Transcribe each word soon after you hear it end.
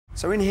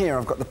So in here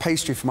I've got the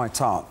pastry for my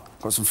tart.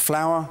 I've got some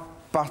flour,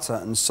 butter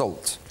and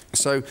salt.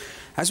 So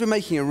as we're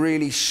making a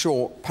really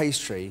short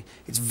pastry,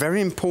 it's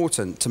very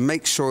important to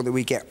make sure that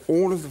we get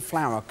all of the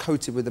flour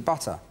coated with the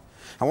butter.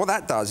 And what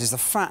that does is the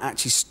fat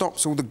actually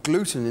stops all the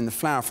gluten in the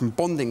flour from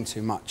bonding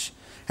too much,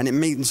 and it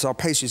means our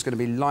pastry is going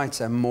to be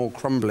lighter and more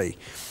crumbly.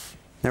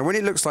 Now when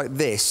it looks like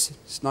this,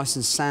 it's nice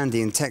and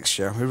sandy in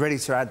texture, we're ready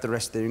to add the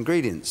rest of the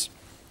ingredients.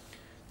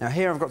 Now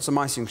here I've got some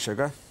icing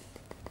sugar,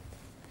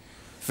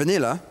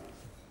 vanilla,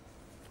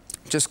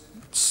 just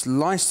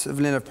slice the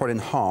vanilla pod in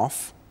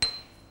half,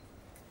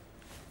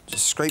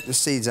 just scrape the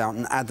seeds out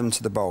and add them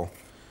to the bowl.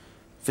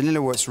 Vanilla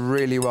works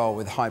really well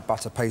with high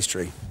butter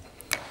pastry.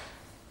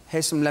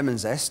 Here's some lemon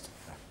zest,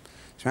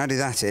 so add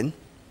that in.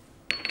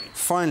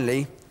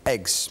 Finally,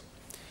 eggs.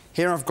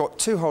 Here I've got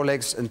 2 whole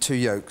eggs and 2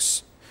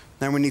 yolks.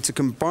 Now we need to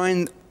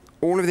combine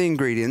all of the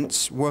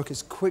ingredients, work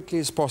as quickly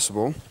as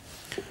possible.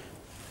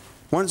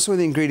 Once all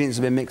the ingredients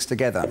have been mixed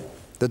together,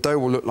 the dough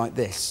will look like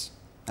this.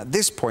 At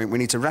this point, we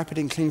need to wrap it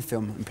in cling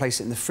film and place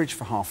it in the fridge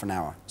for half an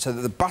hour so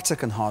that the butter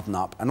can harden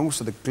up and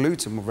also the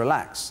gluten will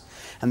relax.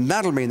 And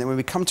that'll mean that when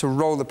we come to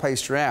roll the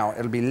pastry out,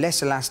 it'll be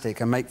less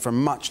elastic and make for a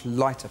much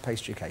lighter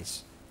pastry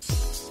case.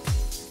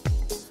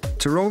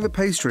 To roll the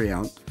pastry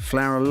out,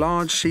 flour a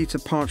large sheet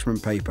of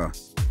parchment paper.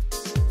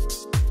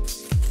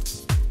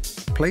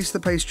 Place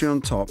the pastry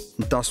on top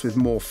and dust with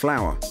more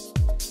flour.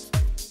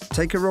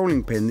 Take a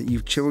rolling pin that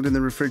you've chilled in the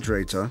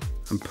refrigerator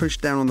and push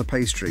down on the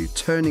pastry,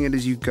 turning it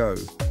as you go.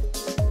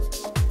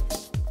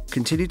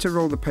 Continue to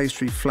roll the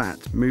pastry flat,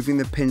 moving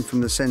the pin from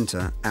the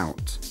centre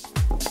out.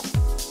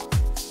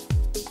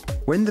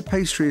 When the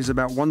pastry is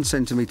about 1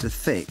 centimetre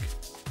thick,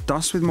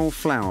 dust with more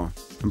flour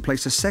and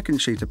place a second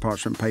sheet of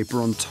parchment paper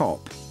on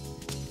top.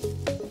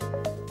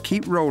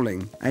 Keep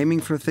rolling,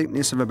 aiming for a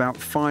thickness of about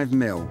 5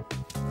 ml.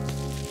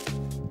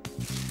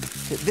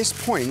 At this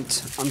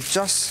point, I'm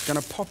just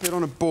going to pop it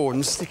on a board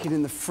and stick it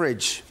in the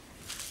fridge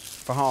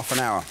for half an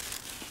hour.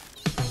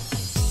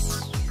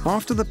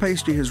 After the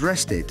pastry has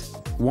rested,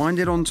 wind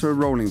it onto a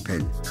rolling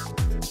pin.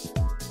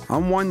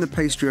 Unwind the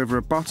pastry over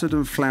a buttered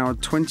and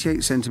floured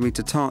 28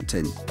 centimetre tart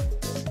tin.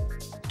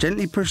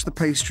 Gently push the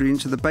pastry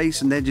into the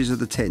base and edges of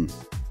the tin.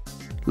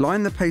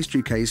 Line the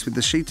pastry case with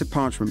the sheet of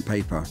parchment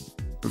paper,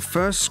 but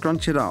first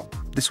scrunch it up.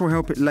 This will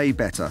help it lay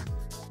better.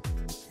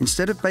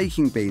 Instead of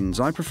baking beans,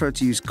 I prefer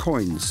to use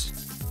coins.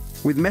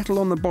 With metal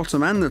on the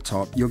bottom and the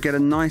top, you'll get a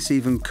nice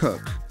even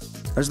cook.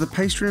 As the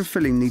pastry and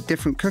filling need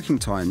different cooking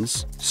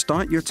times,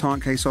 start your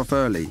tart case off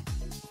early.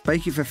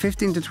 Bake it for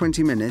 15 to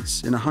 20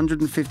 minutes in a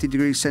 150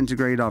 degrees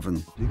centigrade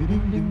oven.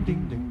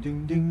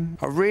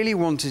 I really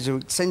wanted to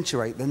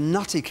accentuate the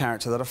nutty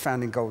character that I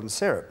found in golden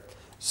syrup.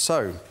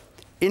 So,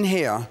 in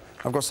here,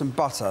 I've got some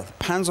butter. The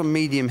pan's on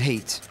medium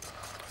heat,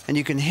 and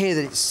you can hear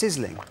that it's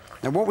sizzling.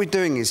 Now, what we're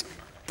doing is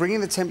bringing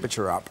the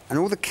temperature up, and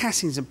all the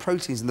caseins and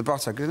proteins in the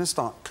butter are going to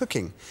start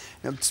cooking.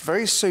 Now, it's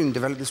very soon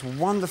develop this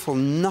wonderful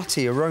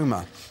nutty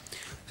aroma.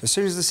 So as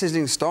soon as the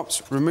sizzling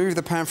stops, remove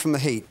the pan from the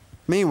heat.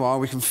 Meanwhile,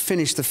 we can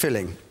finish the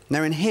filling.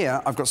 Now, in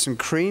here, I've got some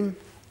cream,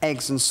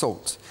 eggs and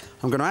salt.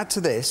 I'm going to add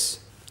to this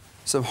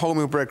some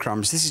wholemeal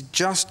breadcrumbs. This is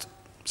just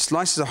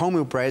slices of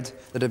wholemeal bread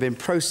that have been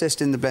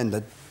processed in the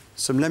blender.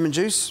 Some lemon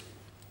juice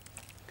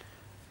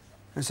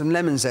and some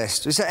lemon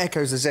zest. This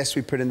echoes the zest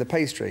we put in the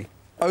pastry.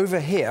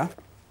 Over here,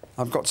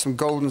 I've got some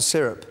golden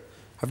syrup.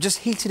 I've just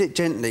heated it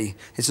gently.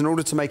 It's in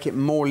order to make it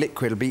more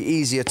liquid. It'll be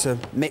easier to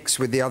mix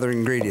with the other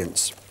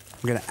ingredients.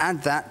 I'm going to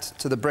add that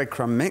to the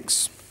breadcrumb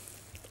mix.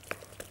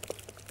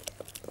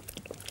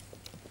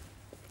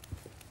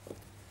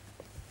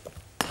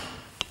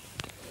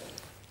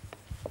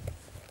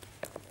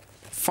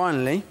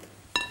 Finally,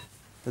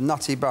 the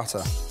nutty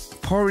butter.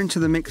 Pour into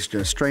the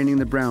mixture, straining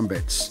the brown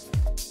bits.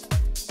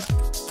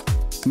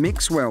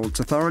 Mix well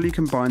to thoroughly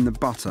combine the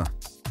butter.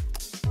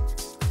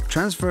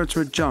 Transfer to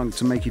a jug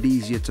to make it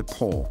easier to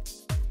pour.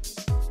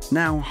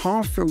 Now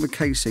half fill the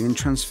casing and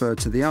transfer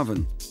to the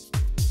oven.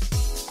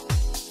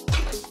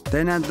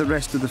 Then add the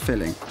rest of the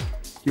filling.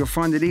 You'll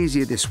find it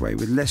easier this way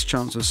with less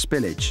chance of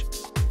spillage.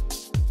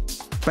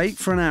 Bake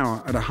for an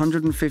hour at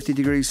 150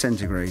 degrees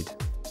centigrade.